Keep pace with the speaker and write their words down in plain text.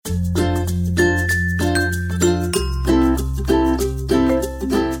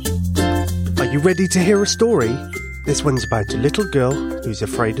ready to hear a story? This one's about a little girl who's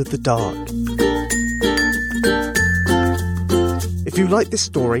afraid of the dark. If you like this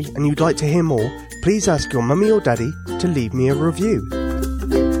story and you'd like to hear more, please ask your mummy or daddy to leave me a review.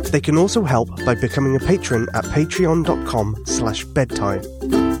 They can also help by becoming a patron at patreon.com/bedtime.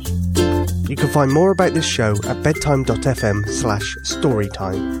 You can find more about this show at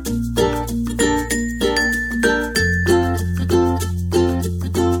bedtime.fm/storytime.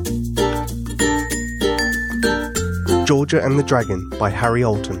 Georgia and the Dragon by Harry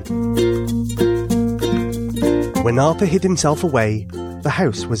Alton. When Arthur hid himself away, the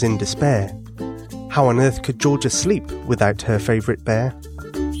house was in despair. How on earth could Georgia sleep without her favourite bear?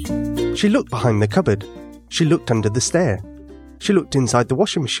 She looked behind the cupboard. She looked under the stair. She looked inside the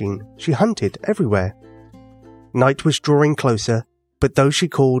washing machine. She hunted everywhere. Night was drawing closer, but though she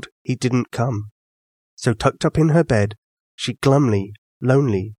called, he didn't come. So tucked up in her bed, she glumly,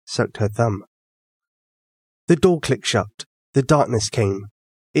 lonely, sucked her thumb. The door clicked shut. The darkness came.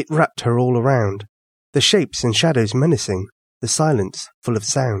 It wrapped her all around. The shapes and shadows menacing, the silence full of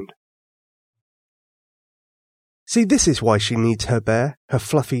sound. See, this is why she needs her bear, her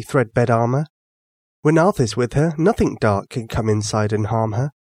fluffy threadbed armour. When Arthur's with her, nothing dark can come inside and harm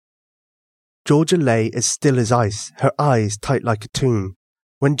her. Georgia lay as still as ice, her eyes tight like a tomb,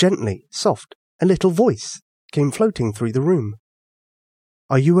 when gently, soft, a little voice came floating through the room.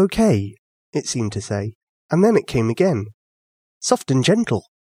 "Are you okay?" it seemed to say, and then it came again, soft and gentle,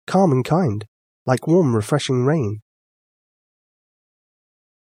 calm and kind, like warm, refreshing rain.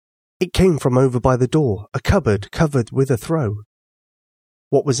 It came from over by the door, a cupboard covered with a throw.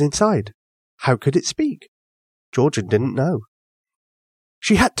 What was inside? How could it speak? Georgia didn't know.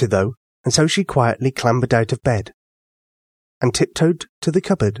 She had to, though, and so she quietly clambered out of bed and tiptoed to the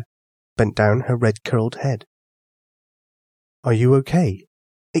cupboard, bent down her red-curled head. "Are you okay?"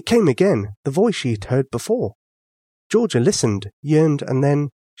 It came again, the voice she had heard before. Georgia listened, yearned, and then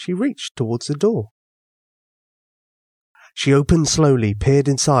she reached towards the door. She opened slowly, peered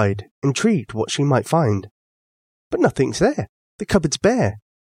inside, intrigued what she might find. But nothing's there. The cupboard's bare.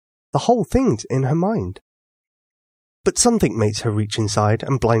 The whole thing's in her mind. But something makes her reach inside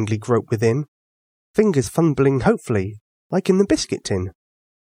and blindly grope within, fingers fumbling hopefully, like in the biscuit tin.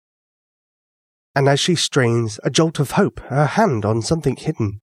 And as she strains, a jolt of hope, her hand on something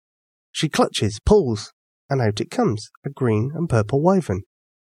hidden. She clutches, pulls, and out it comes, a green and purple wyvern.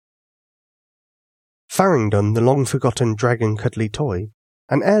 Farringdon, the long-forgotten dragon-cuddly toy,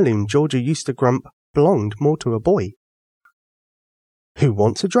 an heirloom Georgia used to grump belonged more to a boy. Who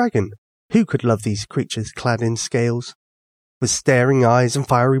wants a dragon? Who could love these creatures clad in scales, with staring eyes and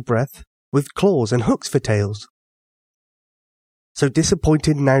fiery breath, with claws and hooks for tails? So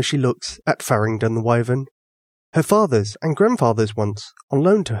disappointed now she looks at Farringdon the wyvern, her father's and grandfather's once, on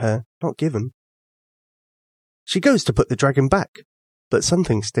loan to her, not given. She goes to put the dragon back, but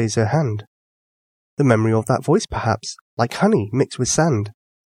something stays her hand. The memory of that voice, perhaps, like honey mixed with sand.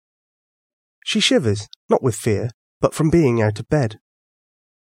 She shivers, not with fear, but from being out of bed.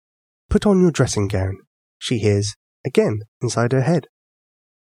 "Put on your dressing gown," she hears, again, inside her head.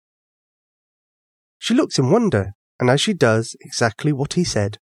 She looks in wonder, and as she does, exactly what he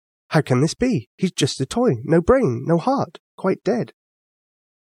said. How can this be? He's just a toy, no brain, no heart, quite dead.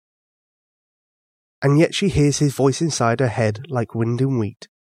 And yet she hears his voice inside her head like wind in wheat.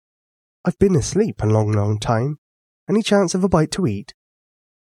 "I've been asleep a long, long time. Any chance of a bite to eat?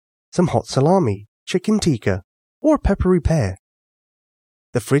 Some hot salami, chicken tikka, or a peppery pear?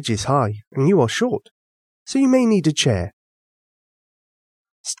 The fridge is high, and you are short, so you may need a chair."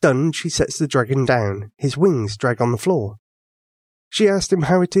 Stunned, she sets the dragon down. His wings drag on the floor. She asked him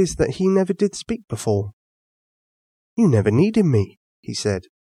how it is that he never did speak before. "You never needed me," he said,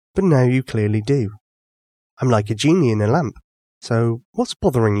 "but now you clearly do. I'm like a genie in a lamp, so what's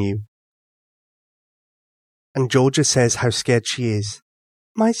bothering you?" And Georgia says how scared she is.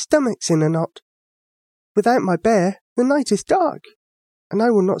 "My stomach's in a knot. Without my bear, the night is dark, and I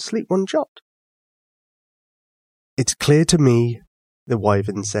will not sleep one jot." "It's clear to me," the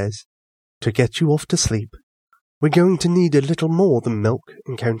wyvern says, "to get you off to sleep, we're going to need a little more than milk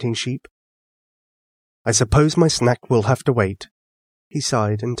and counting sheep. I suppose my snack will have to wait." He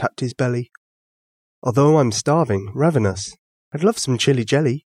sighed and tapped his belly. "Although I'm starving, ravenous, I'd love some chili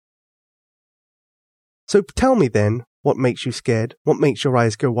jelly." "So tell me then, what makes you scared? What makes your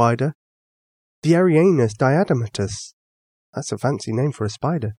eyes go wider?" "The Arianus diadematus." That's a fancy name for a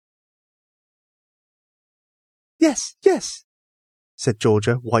spider. Yes, said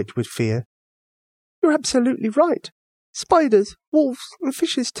Georgia, white with fear. "You're absolutely right. Spiders, wolves, and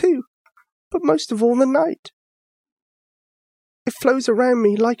fishes too, but most of all the night. It flows around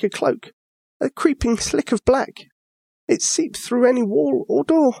me like a cloak, a creeping slick of black. It seeps through any wall or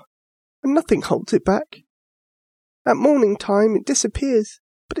door, and nothing holds it back. At morning time it disappears,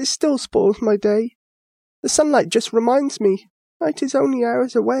 but it still spoils my day. The sunlight just reminds me night is only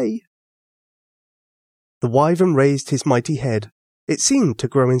hours away. The wyvern raised his mighty head. It seemed to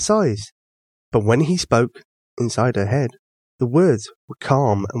grow in size, but when he spoke, inside her head, the words were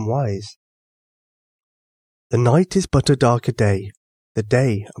calm and wise. The night is but a darker day, the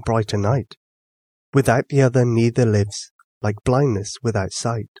day a brighter night. Without the other neither lives, like blindness without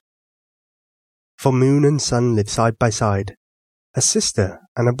sight. For moon and sun live side by side, a sister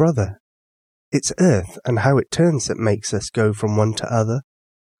and a brother. It's earth and how it turns that makes us go from one to other.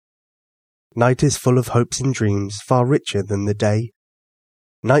 Night is full of hopes and dreams, far richer than the day.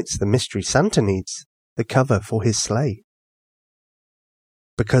 Night's the mystery Santa needs, the cover for his sleigh.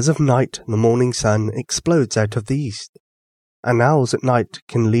 Because of night, the morning sun explodes out of the east, and owls at night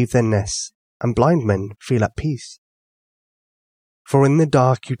can leave their nests, and blind men feel at peace. For in the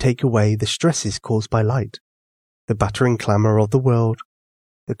dark you take away the stresses caused by light, the battering clamour of the world,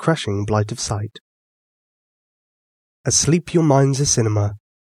 the crashing blight of sight. Asleep your mind's a cinema.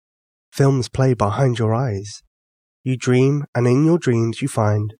 Films play behind your eyes. You dream, and in your dreams you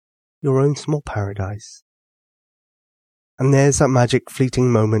find your own small paradise. And there's that magic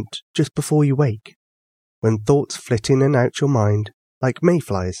fleeting moment just before you wake, when thoughts flit in and out your mind like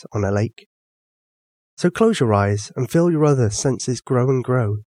mayflies on a lake. So close your eyes and feel your other senses grow and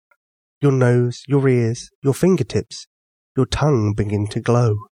grow. Your nose, your ears, your fingertips, your tongue begin to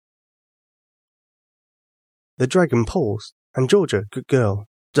glow. The dragon paused, and Georgia, good girl,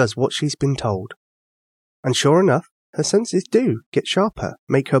 does what she's been told. And sure enough, her senses do get sharper,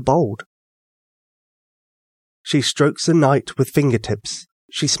 make her bold. She strokes the night with fingertips.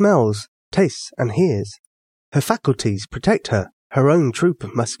 She smells, tastes, and hears. Her faculties protect her, her own troop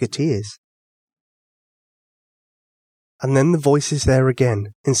of musketeers. And then the voice is there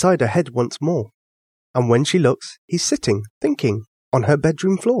again, inside her head once more. And when she looks, he's sitting, thinking, on her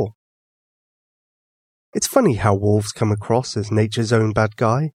bedroom floor. It's funny how wolves come across as nature's own bad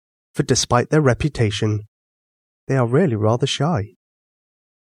guy, for despite their reputation, they are really rather shy.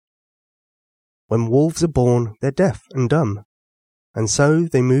 When wolves are born, they're deaf and dumb, and so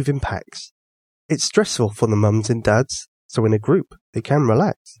they move in packs. It's stressful for the mums and dads, so in a group they can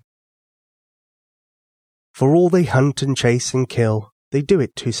relax. For all they hunt and chase and kill, they do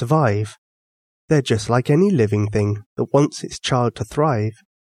it to survive. They're just like any living thing that wants its child to thrive.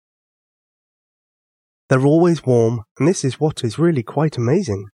 They're always warm, and this is what is really quite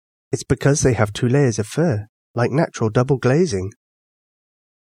amazing. It's because they have 2 layers of fur, like natural double glazing.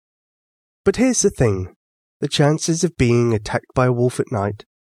 But here's the thing, the chances of being attacked by a wolf at night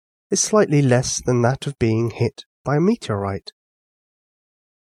is slightly less than that of being hit by a meteorite.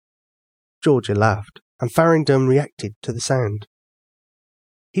 Georgia laughed, and Farringdon reacted to the sound.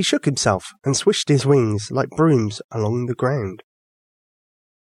 He shook himself and swished his wings like brooms along the ground.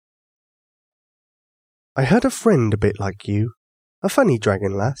 I had a friend a bit like you, a funny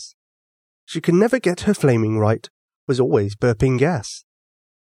dragon lass. She could never get her flaming right, was always burping gas.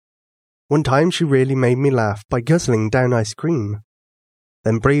 One time she really made me laugh by guzzling down ice cream,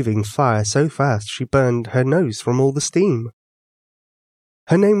 then breathing fire so fast she burned her nose from all the steam.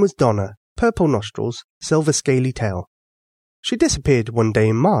 Her name was Donna, purple nostrils, silver scaly tail. She disappeared one day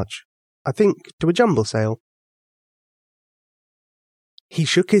in March, I think to a jumble sale. He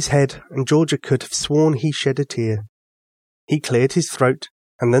shook his head, and Georgia could have sworn he shed a tear. He cleared his throat,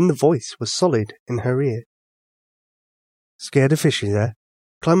 and then the voice was solid in her ear. Scared of fishes, eh?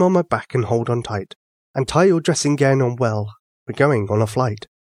 Climb on my back and hold on tight, and tie your dressing gown on well. We're going on a flight.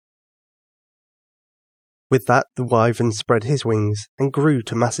 With that the wyvern spread his wings and grew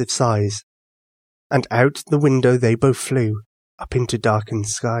to massive size, and out the window they both flew, up into darkened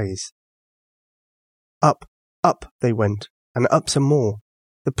skies. Up, up they went, and up some more,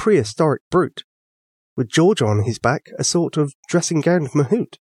 the prehistoric brute, with Georgia on his back, a sort of dressing gown of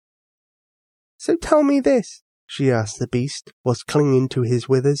mahout. So tell me this, she asked the beast, whilst clinging to his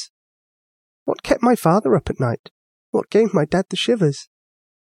withers. What kept my father up at night? What gave my dad the shivers?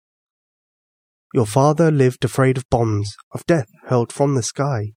 Your father lived afraid of bombs, of death hurled from the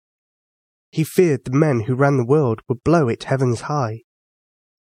sky. He feared the men who ran the world would blow it heavens high.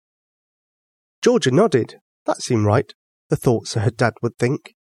 Georgia nodded. That seemed right. The thoughts her dad would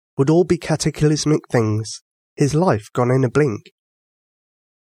think would all be cataclysmic things, his life gone in a blink.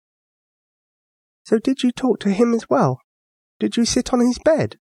 So did you talk to him as well? Did you sit on his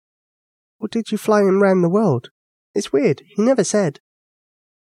bed? Or did you fly him round the world? It's weird, he never said.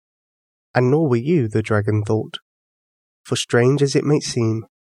 And nor were you, the dragon thought. For strange as it may seem,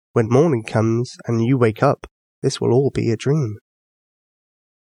 When morning comes and you wake up, this will all be a dream."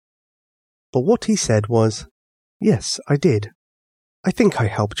 But what he said was, "Yes, I did. I think I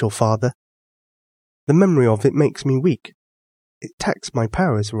helped your father. The memory of it makes me weak. It taxed my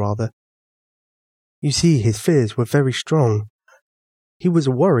powers, rather. You see, his fears were very strong. He was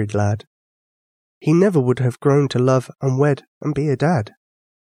a worried lad. He never would have grown to love and wed and be a dad.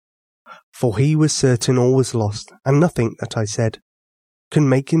 For he was certain all was lost, and nothing that I said can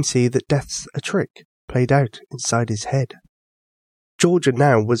make him see that death's a trick played out inside his head." Georgia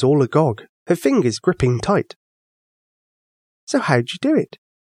now was all agog, her fingers gripping tight. "So how'd you do it?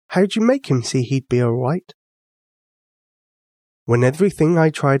 How'd you make him see he'd be all right?" "When everything I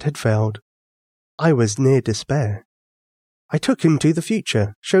tried had failed, I was near despair. I took him to the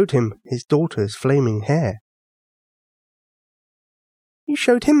future, showed him his daughter's flaming hair." "You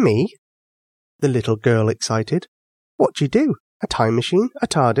showed him me?" the little girl excited. "What'd you do? A time machine? A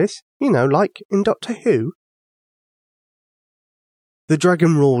TARDIS? You know, like in Doctor Who?" The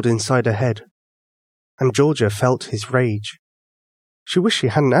dragon roared inside her head, and Georgia felt his rage. She wished she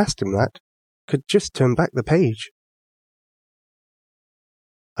hadn't asked him that, could just turn back the page.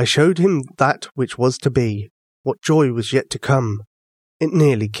 "I showed him that which was to be, what joy was yet to come. It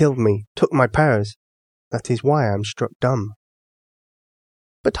nearly killed me, took my powers. That is why I am struck dumb."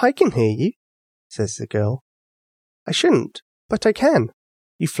 "But I can hear you," says the girl. "I shouldn't, but I can.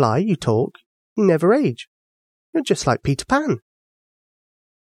 You fly, you talk, you never age. You're just like Peter Pan."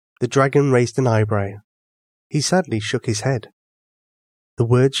 The dragon raised an eyebrow. He sadly shook his head. "The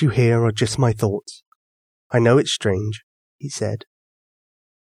words you hear are just my thoughts. I know it's strange," he said.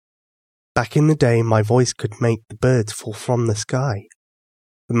 "Back in the day my voice could make the birds fall from the sky.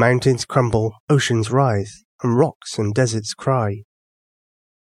 The mountains crumble, oceans rise, and rocks and deserts cry.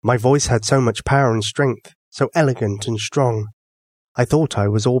 My voice had so much power and strength, so elegant and strong. I thought I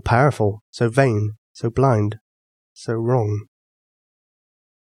was all-powerful, so vain, so blind, so wrong.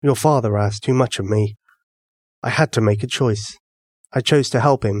 Your father asked too much of me. I had to make a choice. I chose to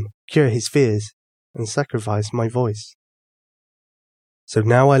help him, cure his fears, and sacrifice my voice. So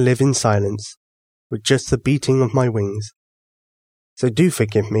now I live in silence, with just the beating of my wings. So do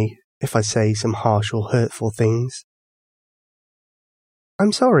forgive me if I say some harsh or hurtful things."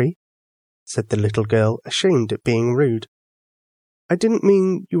 "I'm sorry," said the little girl, ashamed at being rude. "I didn't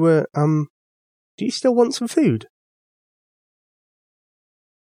mean you were, do you still want some food?"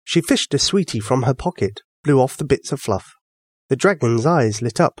 She fished a sweetie from her pocket, blew off the bits of fluff. The dragon's eyes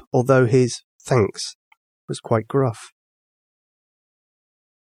lit up, although his "thanks" was quite gruff.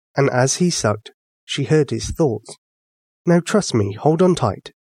 And as he sucked, she heard his thoughts. "Now trust me, hold on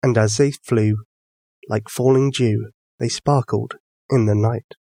tight," and as they flew, like falling dew, they sparkled in the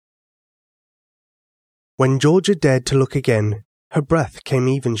night. When Georgia dared to look again, her breath came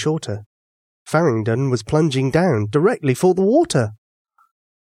even shorter. Farringdon was plunging down directly for the water.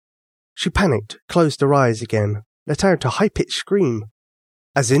 She panicked, closed her eyes again, let out a high-pitched scream,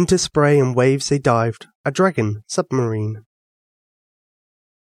 as into spray and waves they dived, a dragon submarine.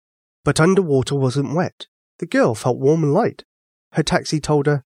 But underwater wasn't wet. The girl felt warm and light. Her taxi told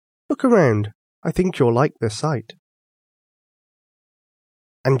her, "Look around, I think you'll like the sight."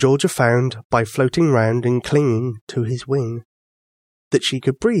 And Georgia found, by floating round and clinging to his wing, that she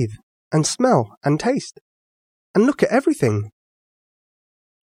could breathe, and smell, and taste, and look at everything.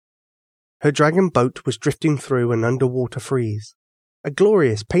 Her dragon boat was drifting through an underwater freeze, a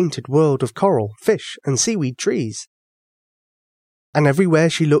glorious painted world of coral, fish, and seaweed trees. And everywhere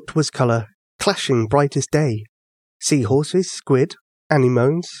she looked was colour, clashing bright as day. Seahorses, squid,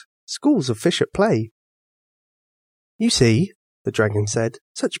 anemones, schools of fish at play. "You see," the dragon said,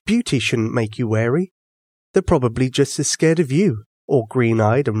 "such beauty shouldn't make you wary. They're probably just as scared of you, all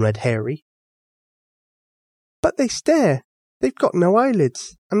green-eyed and red-hairy." "But they stare. They've got no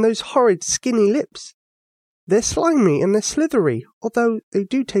eyelids, and those horrid skinny lips. They're slimy and they're slithery, although they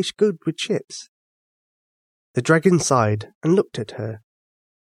do taste good with chips." The dragon sighed and looked at her.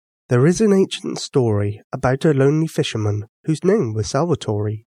 There is an ancient story about a lonely fisherman whose name was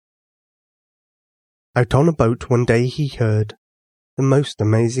Salvatore. Out on a boat one day he heard the most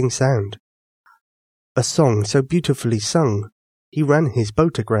amazing sound. A song so beautifully sung, he ran his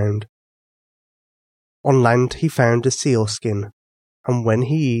boat aground. On land he found a seal skin, and when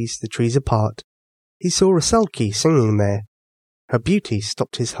he eased the trees apart, he saw a Selkie singing there. Her beauty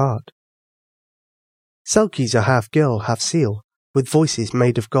stopped his heart. Selkies are half girl, half seal, with voices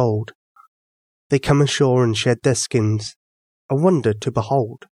made of gold. They come ashore and shed their skins, a wonder to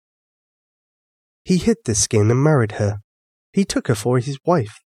behold. He hid the skin and married her. He took her for his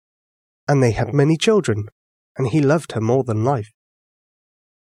wife, and they had many children, and he loved her more than life.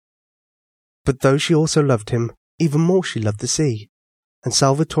 But though she also loved him, even more she loved the sea, and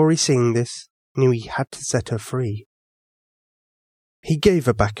Salvatore, seeing this, knew he had to set her free. He gave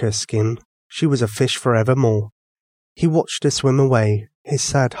her back her skin, she was a fish forevermore. He watched her swim away, his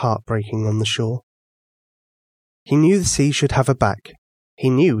sad heart breaking on the shore. He knew the sea should have her back, he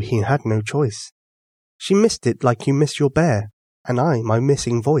knew he had no choice. She missed it like you miss your bear, and I my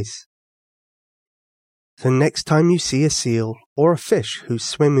missing voice. So next time you see a seal or a fish who's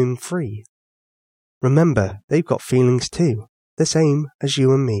swimming free, remember they've got feelings too, the same as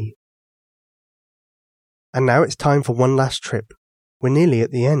you and me. And now it's time for one last trip. We're nearly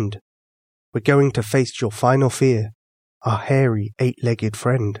at the end. We're going to face your final fear, our hairy, eight-legged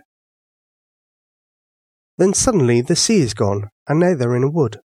friend. Then suddenly the sea is gone, and now they're in a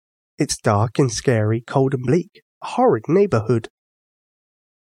wood. It's dark and scary, cold and bleak, a horrid neighbourhood.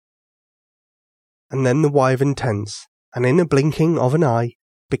 And then the wyvern tense, and in a blinking of an eye,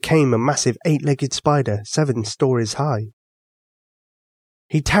 became a massive eight-legged spider 7 stories high.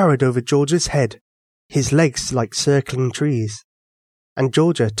 He towered over Georgia's head, his legs like circling trees, and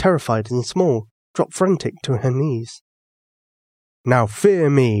Georgia, terrified and small, dropped frantic to her knees. "Now fear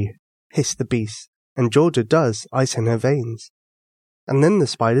me," hissed the beast, and Georgia does, ice in her veins. And then the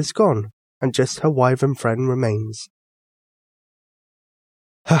spider's gone, and just her wyvern friend remains.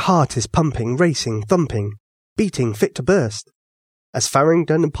 Her heart is pumping, racing, thumping, beating fit to burst, as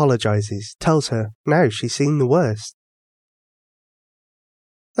Farringdon apologizes, tells her now she's seen the worst.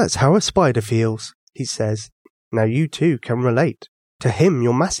 "That's how a spider feels," he says. "Now you too can relate. To him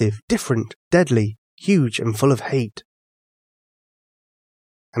you're massive, different, deadly, huge and full of hate.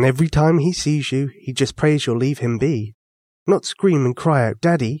 And every time he sees you, he just prays you'll leave him be. Not scream and cry out,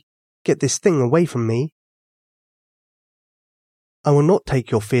 'Daddy, get this thing away from me.' I will not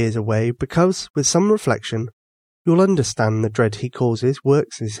take your fears away, because, with some reflection, you'll understand the dread he causes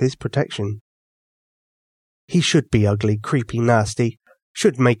works as his protection. He should be ugly, creepy, nasty,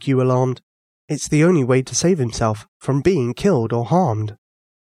 should make you alarmed. It's the only way to save himself from being killed or harmed.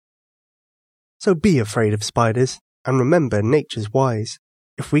 So be afraid of spiders, and remember nature's wise.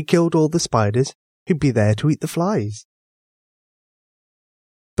 If we killed all the spiders, who'd be there to eat the flies?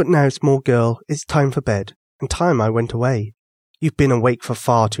 But now, small girl, it's time for bed, and time I went away. You've been awake for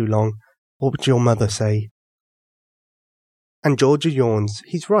far too long. What would your mother say?" And Georgia yawns.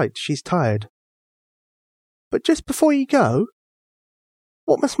 He's right, she's tired. "But just before you go,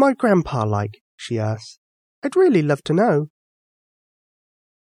 what must my grandpa like?" she asks. "I'd really love to know."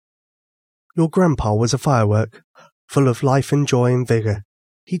 "Your grandpa was a firework, full of life and joy and vigour.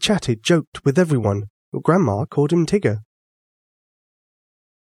 He chatted, joked with everyone. Your grandma called him Tigger.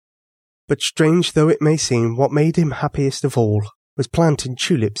 But strange though it may seem, what made him happiest of all was planting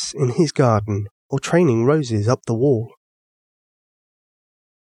tulips in his garden or training roses up the wall.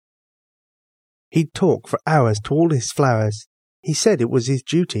 He'd talk for hours to all his flowers. He said it was his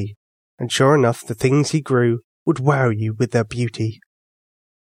duty, and sure enough the things he grew would wow you with their beauty.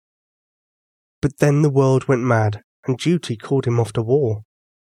 But then the world went mad, and duty called him off to war.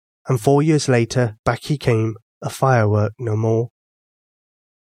 And 4 years later, back he came, a firework no more.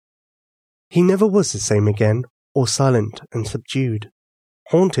 He never was the same again, all silent and subdued,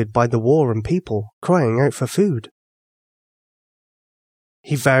 haunted by the war and people crying out for food.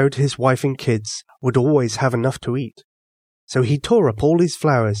 He vowed his wife and kids would always have enough to eat, so he tore up all his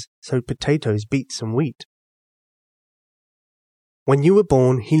flowers, sowed potatoes, beets and wheat. When you were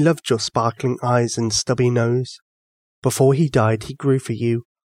born, he loved your sparkling eyes and stubby nose. Before he died, he grew for you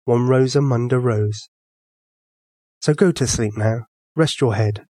one Rosamunda rose. So go to sleep now, rest your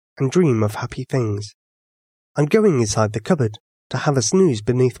head, and dream of happy things. I'm going inside the cupboard to have a snooze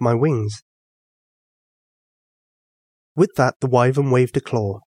beneath my wings." With that the wyvern waved a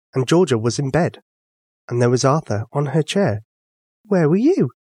claw, and Georgia was in bed, and there was Arthur on her chair. "Where were you?"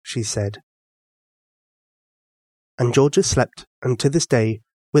 she said. And Georgia slept, and to this day,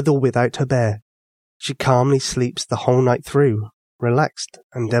 with or without her bear, she calmly sleeps the whole night through, relaxed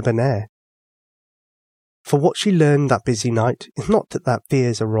and debonair. For what she learned that busy night is not that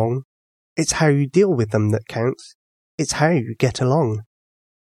fears are wrong, it's how you deal with them that counts, it's how you get along.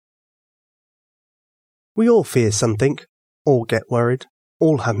 We all fear something, all get worried,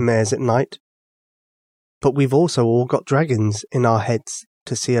 all have mares at night. But we've also all got dragons in our heads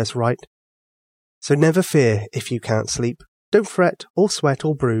to see us right. So never fear if you can't sleep, don't fret or sweat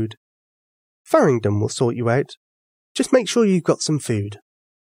or brood. Farringdon will sort you out. Just make sure you've got some food.